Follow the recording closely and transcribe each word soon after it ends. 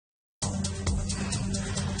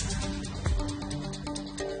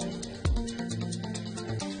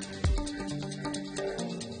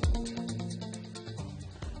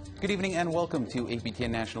Good evening and welcome to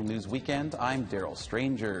APTN National News Weekend. I'm Daryl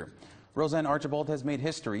Stranger. Roseanne Archibald has made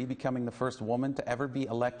history, becoming the first woman to ever be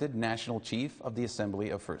elected National Chief of the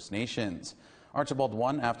Assembly of First Nations. Archibald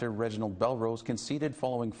won after Reginald Belrose conceded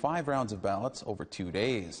following 5 rounds of ballots over 2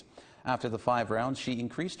 days. After the 5 rounds, she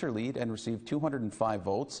increased her lead and received 205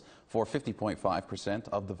 votes for 50.5%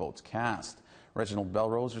 of the votes cast. Reginald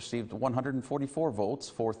Belrose received 144 votes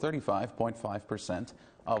for 35.5%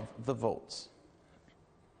 of the votes.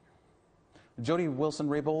 Jody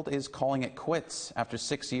Wilson-Raybould is calling it quits. After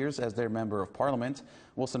 6 years as their Member of Parliament,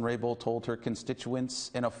 Wilson-Raybould told her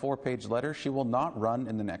constituents in a 4-page letter she will not run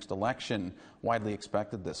in the next election, widely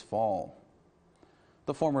expected this fall.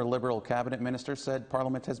 The former Liberal cabinet minister said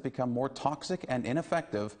Parliament has become more toxic and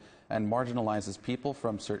ineffective and marginalizes people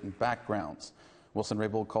from certain backgrounds.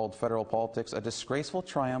 Wilson-Raybould called federal politics a disgraceful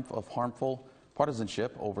triumph of harmful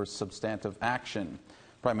partisanship over substantive action.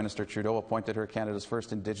 Prime Minister Trudeau appointed her Canada's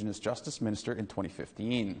first Indigenous Justice Minister in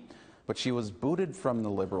 2015. But she was booted from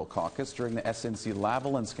the Liberal caucus during the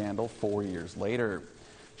SNC-Lavalin scandal 4 years later.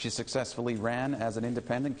 She successfully ran as an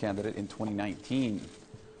independent candidate in 2019.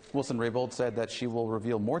 Wilson-Raybould said that she will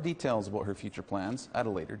reveal more details about her future plans at a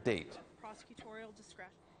later date. Prosecutorial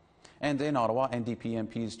discretion. And in Ottawa, NDP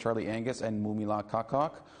MPs Charlie Angus and Mumila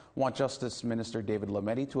Kakak want Justice Minister David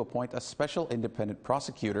Lametti to appoint a special independent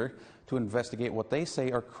prosecutor to investigate what they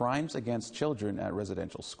say are crimes against children at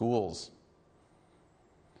residential schools.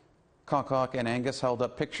 Kakak and Angus held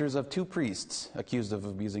up pictures of 2 priests accused of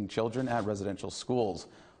abusing children at residential schools.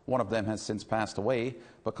 One of them has since passed away,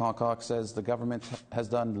 but Kakak says the government has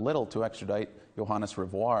done little to extradite Johannes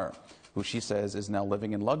Revoir, who she says is now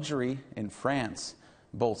living in luxury in France.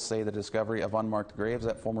 Both say the discovery of unmarked graves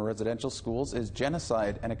at former residential schools is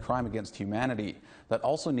genocide and a crime against humanity that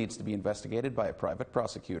also needs to be investigated by a private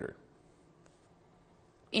prosecutor.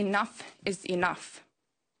 Enough is enough.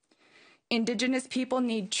 Indigenous people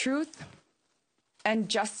need truth and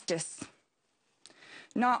justice,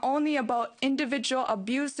 not only about individual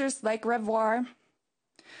abusers like Revoir,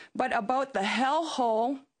 but about the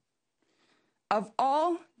hellhole of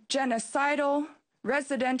all genocidal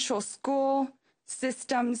residential school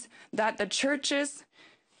systems that the churches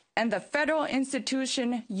and the federal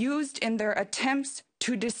institution used in their attempts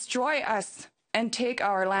to destroy us and take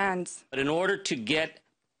our lands. But in order to get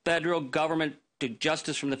federal government to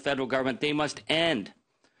justice from the federal government, they must end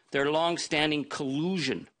their long-standing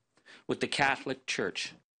collusion with the Catholic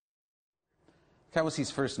Church.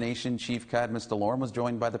 Cowessey's First Nation Chief Cadmus Delorme was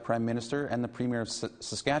joined by the Prime Minister and the Premier of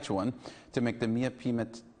Saskatchewan to make the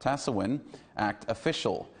Mi'kmaq Act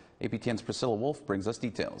official. APTN's Priscilla Wolf brings us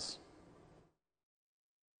details.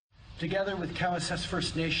 Together with Cowessey's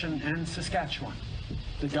First Nation and Saskatchewan,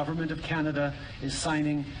 the Government of Canada is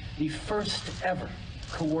signing the first ever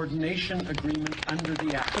coordination agreement under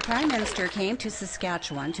the Act. The Prime Minister came to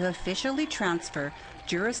Saskatchewan to officially transfer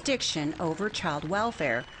jurisdiction over child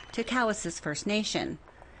welfare to Cowessey's First Nation.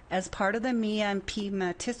 As part of the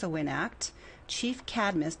Mi'kmaq Act, Chief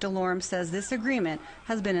Cadmus Delorme says this agreement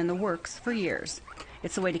has been in the works for years.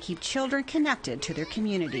 It's a way to keep children connected to their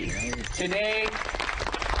communities. Today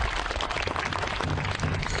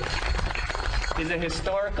is a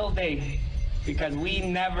historical day because we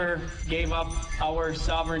never gave up our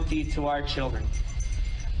sovereignty to our children.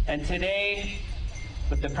 And today,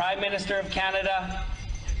 with the Prime Minister of Canada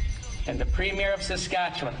and the Premier of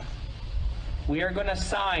Saskatchewan, we are going to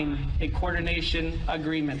sign a coordination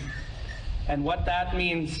agreement. And what that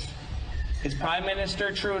means is Prime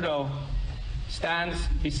Minister Trudeau stands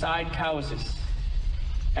beside Cowessey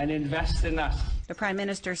and invests in us. The Prime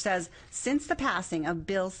Minister says since the passing of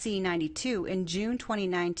Bill C-92 in June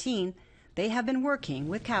 2019, they have been working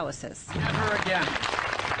with Cowessey. Never again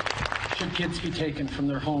should kids be taken from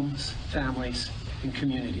their homes, families, and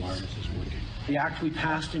communities. The Act we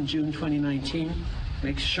passed in June 2019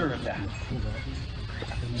 makes sure of that.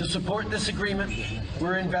 To support this agreement,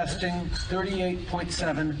 we're investing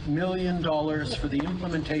 $38.7 million for the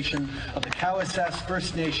implementation of the Cowessey's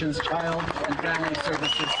First Nations Child and Family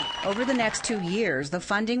Services. Over the next 2 years, the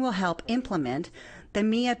funding will help implement the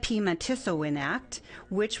Mi'kmaq Act,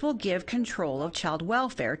 which will give control of child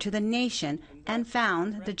welfare to the nation and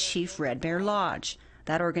found the Chief Red Bear Lodge.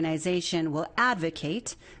 That organization will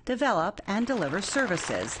advocate, develop, and deliver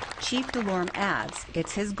services. Chief Delorme adds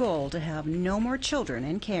it's his goal to have no more children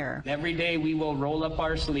in care. Every day we will roll up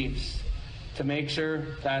our sleeves to make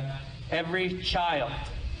sure that every child,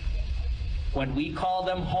 when we call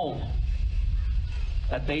them home,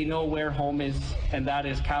 that they know where home is, and that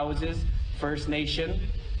is Cowessey's First Nation,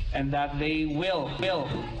 and that they will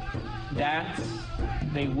dance,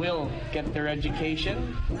 they will get their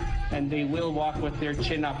education, and they will walk with their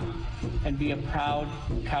chin up and be a proud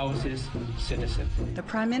Cowes' citizen. The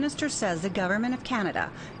Prime Minister says the Government of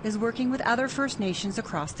Canada is working with other First Nations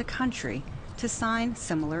across the country to sign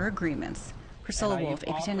similar agreements. Priscilla Wolf,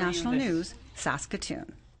 APTN National News,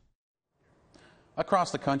 Saskatoon.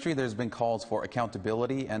 Across the country, there's been calls for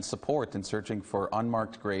accountability and support in searching for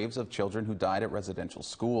unmarked graves of children who died at residential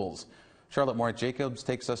schools. Charlotte Moritz-Jacobs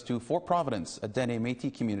takes us to Fort Providence, a Dene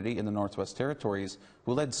Métis community in the Northwest Territories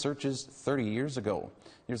who led searches 30 years ago.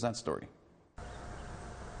 Here's that story.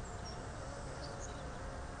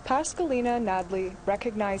 Pascalina Nadley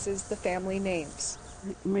recognizes the family names.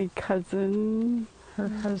 My cousin, her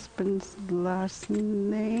husband's last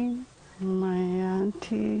name, my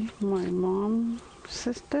auntie, my mom,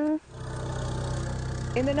 sister.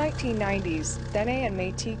 In the 1990s, Dene and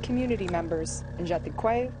Métis community members in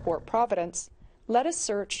Jetiquet, Fort Providence, led a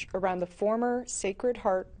search around the former Sacred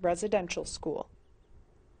Heart Residential School.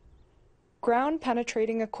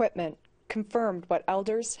 Ground-penetrating equipment confirmed what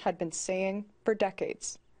elders had been saying for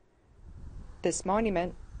decades. This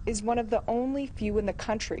monument is one of the only few in the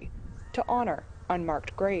country to honor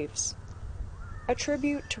unmarked graves, a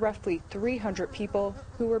tribute to roughly 300 people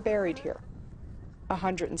who were buried here.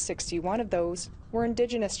 161 of those were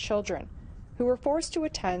Indigenous children who were forced to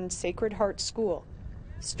attend Sacred Heart School,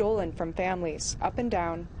 stolen from families up and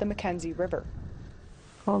down the Mackenzie River.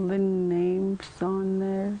 All the names on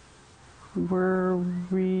there were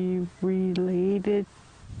related.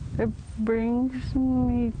 It brings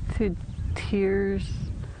me to tears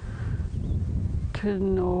to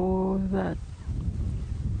know that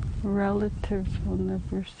relatives will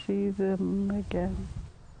never see them again.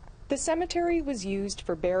 The cemetery was used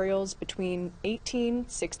for burials between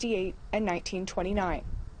 1868 and 1929.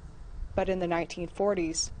 But in the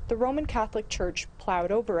 1940s, the Roman Catholic Church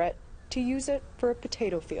plowed over it to use it for a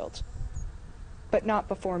potato field. But not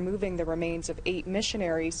before moving the remains of 8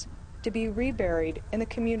 missionaries to be reburied in the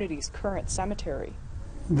community's current cemetery.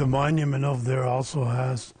 The monument over there also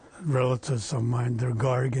has relatives of mine, they're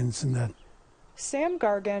Gargans and that. Sam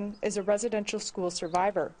Gargan is a residential school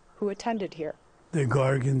survivor who attended here. The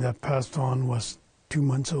Gargan that passed on was 2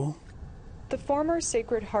 months old. The former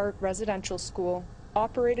Sacred Heart Residential School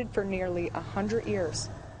operated for nearly 100 years.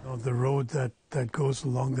 The road that goes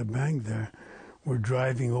along the bank there, we're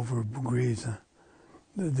driving over graves.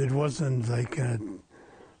 It wasn't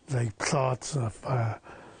like plots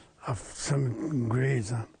of some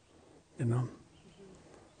graves, you know.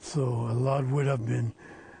 So a lot would have been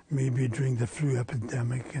maybe during the flu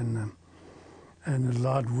epidemic, and a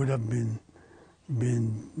lot would have been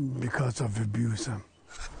because of abuse.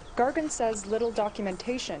 Gargan says little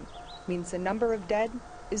documentation means the number of dead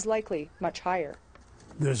is likely much higher.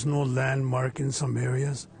 There's no landmark in some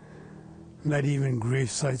areas. Not even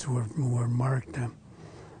grave sites were marked.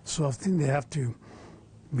 So I think they have to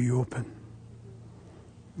be open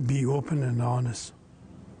and honest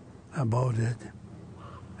about it,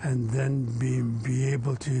 and then be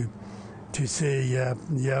able to say,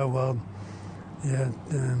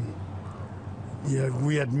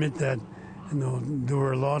 we admit that, you know, there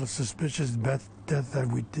were a lot of suspicious deaths that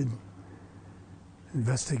we did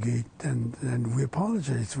investigate, and we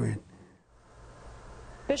apologize for it.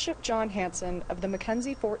 Bishop John Hanson of the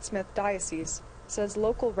Mackenzie-Fort Smith Diocese says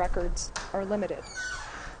local records are limited.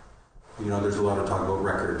 You know, there's a lot of talk about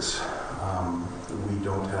records. We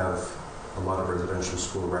don't have a lot of residential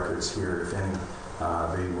school records here, if any.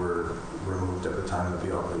 They were removed at the time that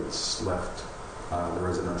the Oblates left the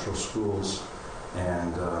residential schools,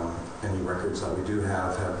 and any records that we do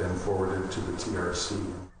have been forwarded to the TRC.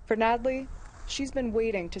 For Nadley, she's been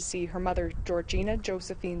waiting to see her mother Georgina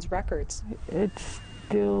Josephine's records. It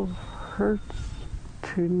still hurts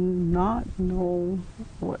to not know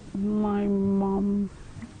what my mom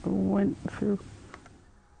went through.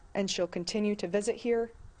 And she'll continue to visit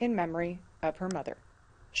here in memory of her mother.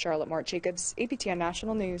 Charlotte Moritz-Jacobs, APTN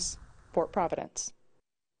National News, Fort Providence.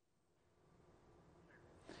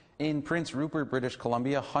 In Prince Rupert, British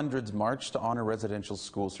Columbia, hundreds marched to honor residential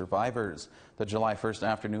school survivors. The July 1st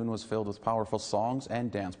afternoon was filled with powerful songs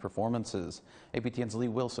and dance performances. APTN's Lee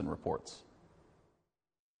Wilson reports.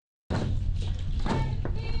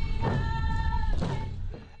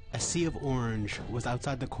 A sea of orange was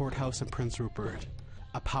outside the courthouse in Prince Rupert.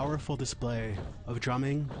 A powerful display of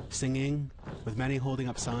drumming, singing, with many holding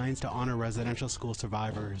up signs to honor residential school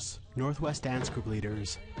survivors. Northwest dance group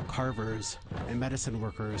leaders, carvers, and medicine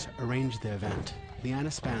workers arranged the event.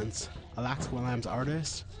 Leanna Spence, Alax Willam's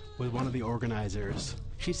artist, was one of the organizers.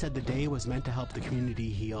 She said the day was meant to help the community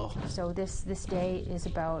heal. So this day is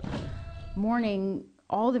about mourning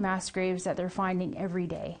all the mass graves that they're finding every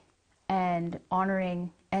day and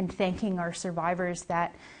honoring and thanking our survivors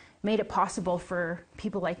that made it possible for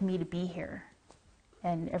people like me to be here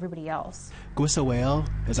and everybody else. Gwissa Whale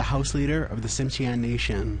is a house leader of the Tsimshian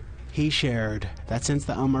Nation. He shared that since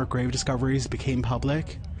the unmarked grave discoveries became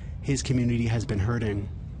public, his community has been hurting.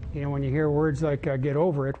 You know, when you hear words like get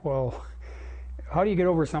over it, well, how do you get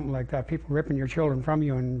over something like that? People ripping your children from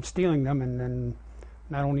you and stealing them, and then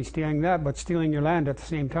not only stealing that, but stealing your land at the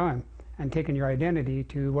same time and taking your identity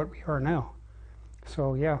to what we are now.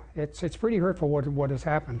 So yeah, it's pretty hurtful what has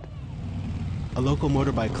happened. A local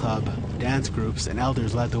motorbike club, dance groups, and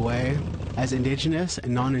elders led the way as Indigenous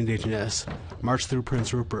and non-Indigenous marched through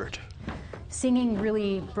Prince Rupert. Singing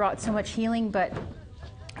really brought so much healing, but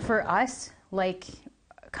for us, like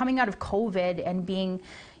coming out of COVID and being,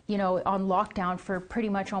 you know, on lockdown for pretty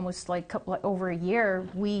much almost like over a year,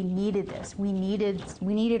 we needed this. We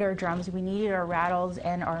needed our drums, we needed our rattles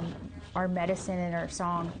and our medicine and our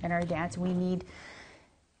song and our dance. We need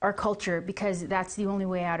our culture because that's the only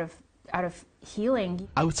way out of healing.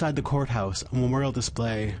 Outside the courthouse, a memorial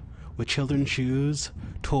display with children's shoes,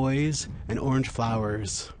 toys, and orange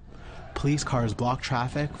flowers. Police cars blocked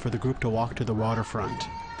traffic for the group to walk to the waterfront.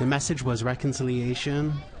 The message was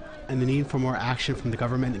reconciliation and the need for more action from the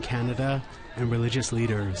government in Canada and religious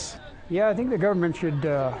leaders. Yeah, I think the government should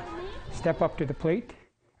step up to the plate.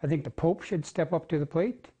 I think the Pope should step up to the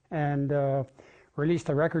plate and release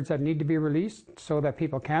the records that need to be released so that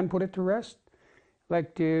people can put it to rest.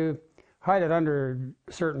 Like to hide it under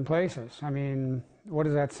certain places. I mean, what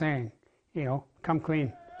is that saying? You know, come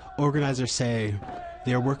clean. Organizers say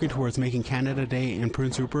they are working towards making Canada Day in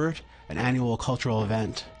Prince Rupert an annual cultural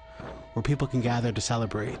event where people can gather to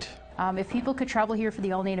celebrate. If people could travel here for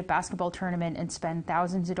the All-Native basketball tournament and spend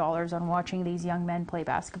thousands of dollars on watching these young men play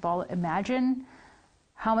basketball, imagine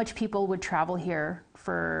how much people would travel here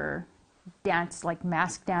for dance, like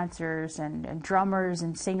masked dancers and drummers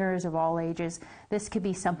and singers of all ages. This could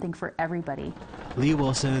be something for everybody. Lee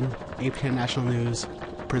Wilson, APTN National News,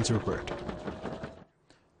 Prince Rupert.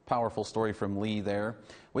 Powerful story from Lee there.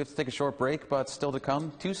 We have to take a short break, but still to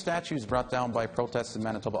come, 2 statues brought down by protests in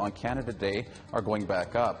Manitoba on Canada Day are going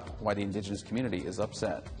back up. Why the Indigenous community is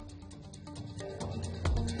upset.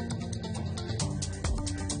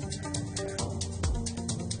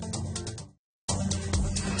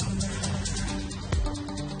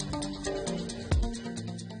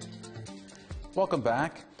 Welcome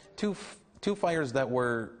back. Two fires that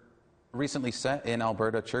were recently set in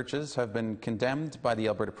Alberta churches have been condemned by the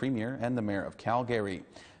Alberta Premier and the Mayor of Calgary.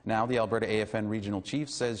 Now, the Alberta AFN Regional Chief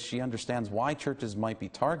says she understands why churches might be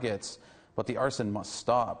targets, but the arson must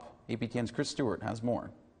stop. APTN's Chris Stewart has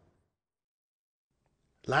more.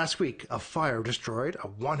 Last week, a fire destroyed a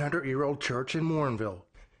 100-year-old church in Warrenville,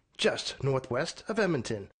 just northwest of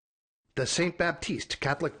Edmonton. The St. Baptiste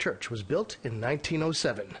Catholic Church was built in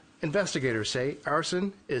 1907. Investigators say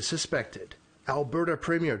arson is suspected. Alberta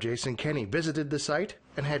Premier Jason Kenney visited the site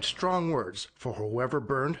and had strong words for whoever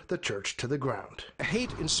burned the church to the ground.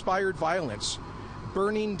 Hate-inspired violence,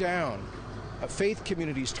 burning down faith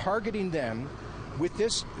communities, targeting them with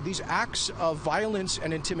these acts of violence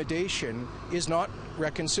and intimidation is not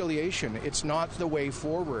reconciliation. It's not the way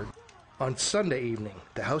forward. On Sunday evening,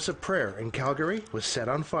 the House of Prayer in Calgary was set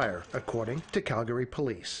on fire, according to Calgary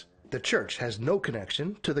police. The church has no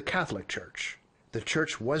connection to the Catholic Church. The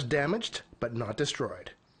church was damaged, but not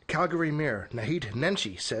destroyed. Calgary Mayor Naheed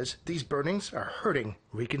Nenshi says these burnings are hurting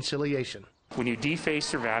reconciliation. When you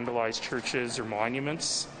deface or vandalize churches or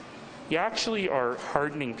monuments, you actually are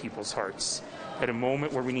hardening people's hearts at a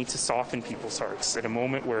moment where we need to soften people's hearts, at a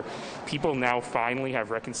moment where people now finally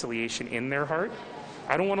have reconciliation in their heart.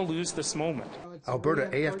 I don't want to lose this moment. Alberta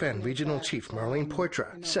AFN Regional Chief Marlene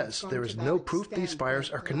Poitras says there is no proof these fires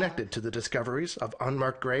are connected to the discoveries of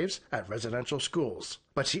unmarked graves at residential schools,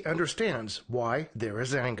 but she understands why there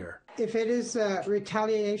is anger. If it is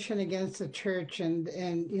retaliation against the church, and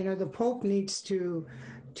you know, the Pope needs to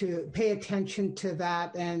pay attention to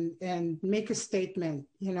that and make a statement,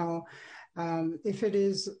 you know. If it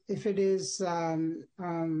is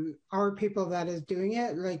our people that is doing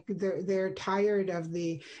it, like they're tired of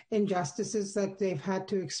the injustices that they've had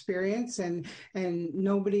to experience, and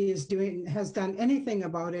nobody has done anything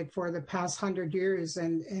about it for the past 100 years,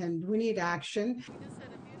 and we need action.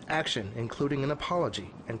 Action, including an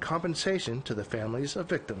apology and compensation to the families of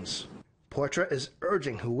victims. Poitras is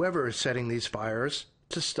urging whoever is setting these fires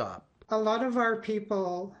to stop. A lot of our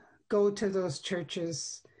people go to those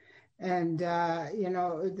churches. And, you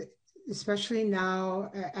know, especially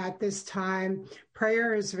now at this time,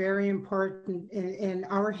 prayer is very important in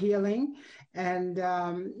our healing. And,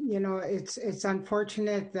 you know, it's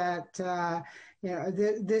unfortunate that, you know,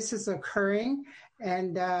 this is occurring.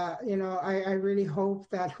 And, you know, I really hope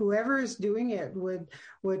that whoever is doing it would,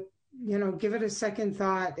 you know, give it a second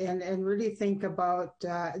thought and really think about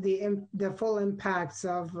the full impacts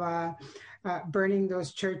of burning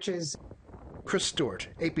those churches. Chris Stewart,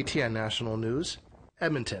 APTN National News,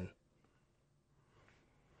 Edmonton.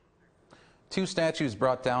 2 statues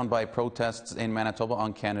brought down by protests in Manitoba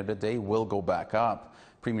on Canada Day will go back up.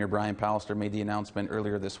 Premier Brian Pallister made the announcement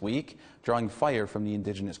earlier this week, drawing fire from the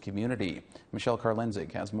Indigenous community. Michelle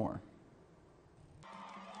Karlenzig has more.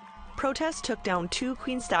 Protests took down 2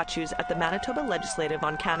 Queen statues at the Manitoba Legislative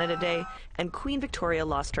on Canada Day, and Queen Victoria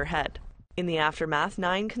lost her head. In the aftermath,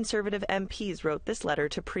 9 Conservative MPs wrote this letter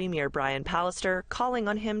to Premier Brian Pallister, calling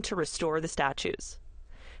on him to restore the statues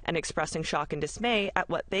and expressing shock and dismay at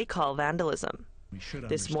what they call vandalism.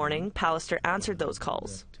 This morning, Pallister answered those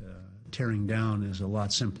calls. Tearing down is a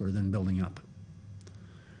lot simpler than building up.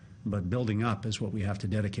 But building up is what we have to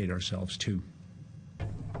dedicate ourselves to.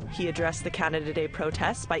 He addressed the Canada Day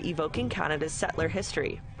protests by evoking Canada's settler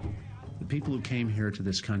history. The people who came here to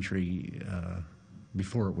this country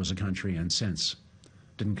before it was a country and since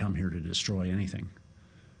didn't come here to destroy anything.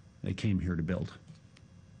 They came here to build.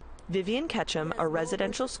 Vivian Ketchum, a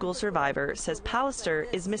residential school survivor, says Pallister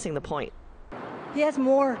is missing the point. He has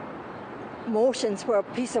more emotions for a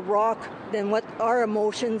piece of rock than what our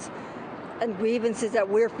emotions and grievances that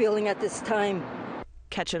we're feeling at this time.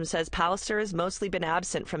 Ketchum says Pallister has mostly been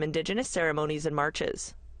absent from Indigenous ceremonies and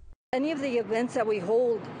marches. Any of the events that we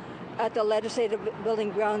hold at the legislative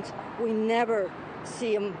building grounds, we never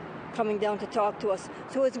see him coming down to talk to us.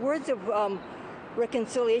 So his words of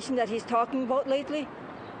reconciliation that he's talking about lately,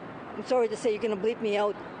 I'm sorry to say, you're going to bleep me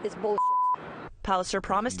out, is bullshit. Pallister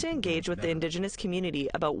promised to engage with the Indigenous community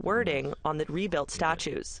about wording on the rebuilt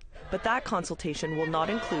statues, but that consultation will not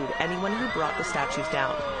include anyone who brought the statues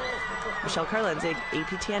down. Michelle Karlenzig,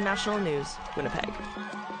 APTN National News, Winnipeg.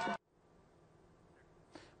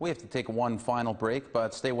 We have to take one final break,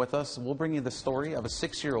 but stay with us. We'll bring you the story of a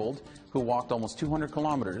 6-year-old who walked almost 200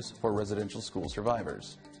 kilometers for residential school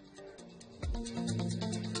survivors.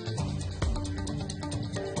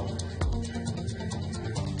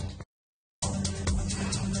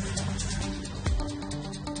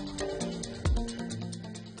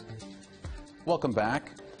 Welcome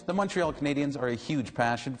back. The Montreal Canadiens are a huge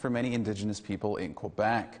passion for many Indigenous people in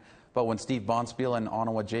Quebec. But when Steve Bonspiel and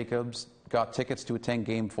Onawa Jacobs got tickets to attend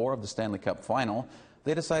Game 4 of the Stanley Cup Final,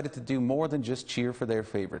 they decided to do more than just cheer for their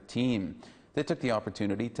favorite team. They took the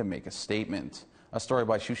opportunity to make a statement. A story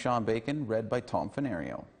by Shushan Bacon, read by Tom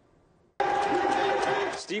Fenario.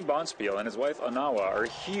 Steve Bonspiel and his wife Onawa are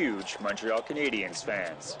huge Montreal Canadiens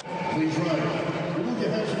fans. Please rise. We will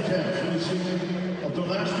get heads for the singing of the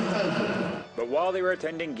national anthem. But while they were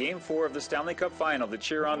attending Game 4 of the Stanley Cup Final to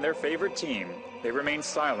cheer on their favorite team, they remained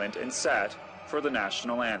silent and sat for the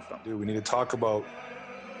national anthem. We need to talk about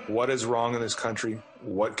what is wrong in this country,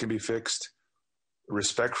 what can be fixed,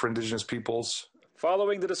 respect for Indigenous peoples.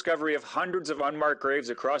 Following the discovery of hundreds of unmarked graves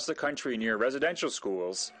across the country near residential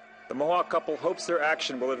schools, the Mohawk couple hopes their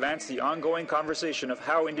action will advance the ongoing conversation of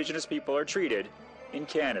how Indigenous people are treated in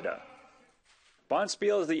Canada.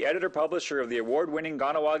 Bonspiel is the editor-publisher of the award-winning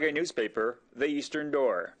Ganawage newspaper, The Eastern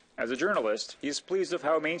Door. As a journalist, he is pleased with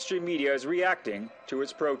how mainstream media is reacting to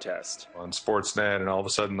its protest. On Sportsnet, and all of a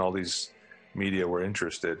sudden all these media were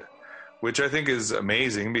interested, which I think is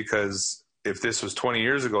amazing, because if this was 20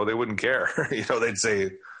 years ago, they wouldn't care. They'd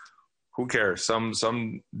say, who cares?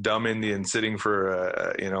 Some dumb Indian sitting for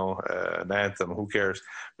an anthem, who cares?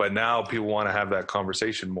 But now people want to have that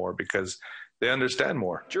conversation more because they understand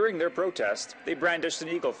more. During their protest, they brandished an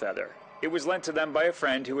eagle feather. It was lent to them by a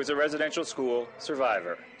friend who was a residential school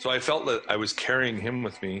survivor. So I felt that I was carrying him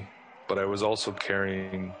with me, but I was also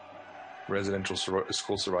carrying residential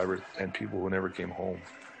school survivors and people who never came home.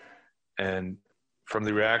 And from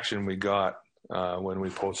the reaction we got when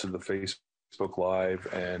we posted the Facebook Live,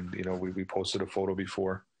 and we posted a photo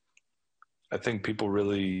before, I think people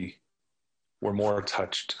really were more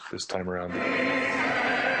touched this time around.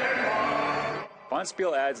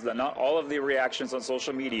 Bonspiel adds that not all of the reactions on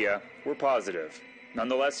social media were positive.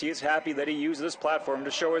 Nonetheless, he is happy that he used this platform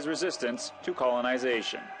to show his resistance to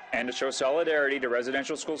colonization and to show solidarity to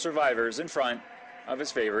residential school survivors in front of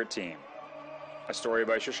his favorite team. A story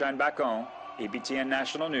by Shushan Bacon, APTN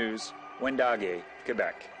National News, Wendake,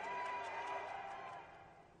 Quebec.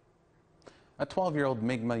 A 12-year-old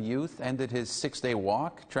Mi'kmaq youth ended his 6-day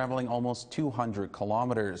walk, traveling almost 200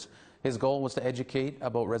 kilometers. His goal was to educate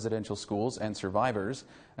about residential schools and survivors.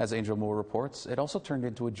 As Angel Moore reports, it also turned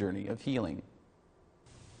into a journey of healing.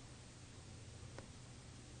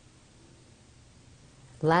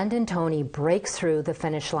 Landon Toney breaks through the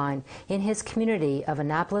finish line in his community of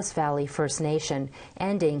Annapolis Valley First Nation,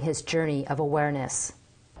 ending his journey of awareness.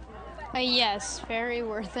 Yes, very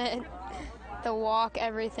worth it. The walk,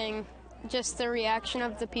 everything. Just the reaction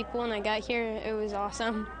of the people when I got here, it was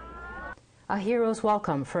awesome. A hero's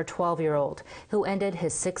welcome for a 12-year-old who ended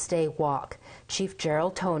his 6-day walk. Chief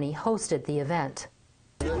Gerald Toney hosted the event.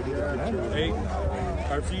 Hey,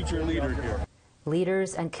 our future leader here.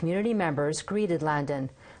 Leaders and community members greeted Landon.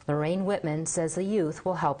 Lorraine Whitman says the youth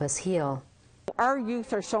will help us heal. Our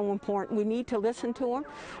youth are so important. We need to listen to them.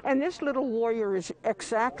 And this little warrior is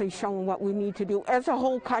exactly showing what we need to do as a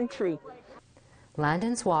whole country.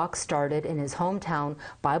 Landon's walk started in his hometown,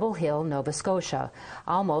 Bible Hill, Nova Scotia,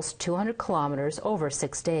 almost 200 kilometers over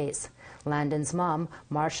 6 days. Landon's mom,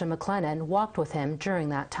 Marcia McLennan, walked with him during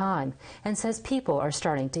that time and says people are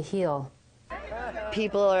starting to heal.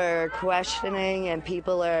 People are questioning and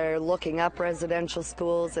people are looking up residential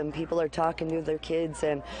schools and people are talking to their kids,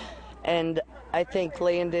 and I think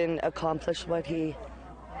Landon accomplished what he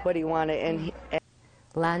wanted.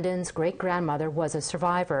 Landon's great-grandmother was a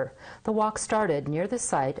survivor. The walk started near the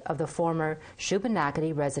site of the former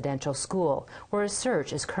Shubenacadie Residential School, where a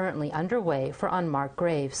search is currently underway for unmarked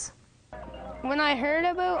graves. When I heard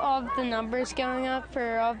about all the numbers going up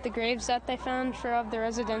for all the graves that they found for all the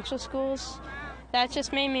residential schools, that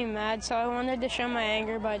just made me mad, so I wanted to show my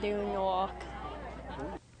anger by doing the walk.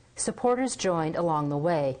 Supporters joined along the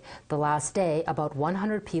way. The last day, about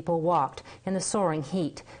 100 people walked in the soaring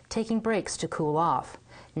heat, taking breaks to cool off.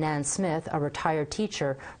 Nan Smith, a retired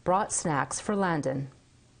teacher, brought snacks for Landon.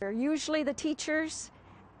 Usually the teachers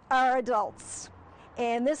are adults,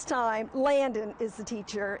 and this time Landon is the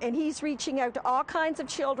teacher, and he's reaching out to all kinds of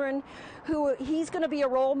children who he's going to be a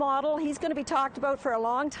role model. He's going to be talked about for a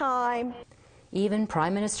long time. Even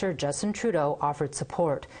Prime Minister Justin Trudeau offered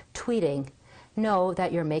support, tweeting, "Know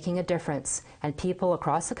that you're making a difference, and people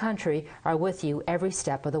across the country are with you every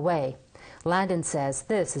step of the way." Landon says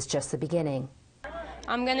this is just the beginning.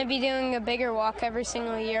 I'm going to be doing a bigger walk every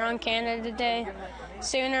single year on Canada Day.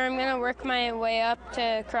 Sooner I'm going to work my way up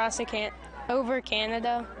to cross over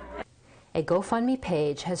Canada. A GoFundMe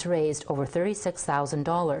page has raised over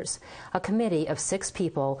 $36,000. A committee of 6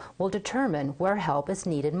 people will determine where help is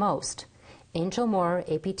needed most. Angel Moore,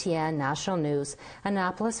 APTN National News,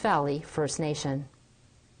 Annapolis Valley First Nation.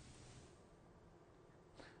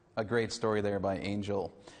 A great story there by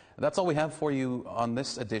Angel. That's all we have for you on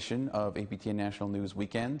this edition of APTN National News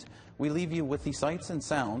Weekend. We leave you with the sights and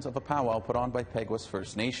sounds of a powwow put on by Peguis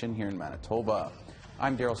First Nation here in Manitoba.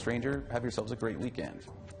 I'm Daryl Stranger. Have yourselves a great weekend.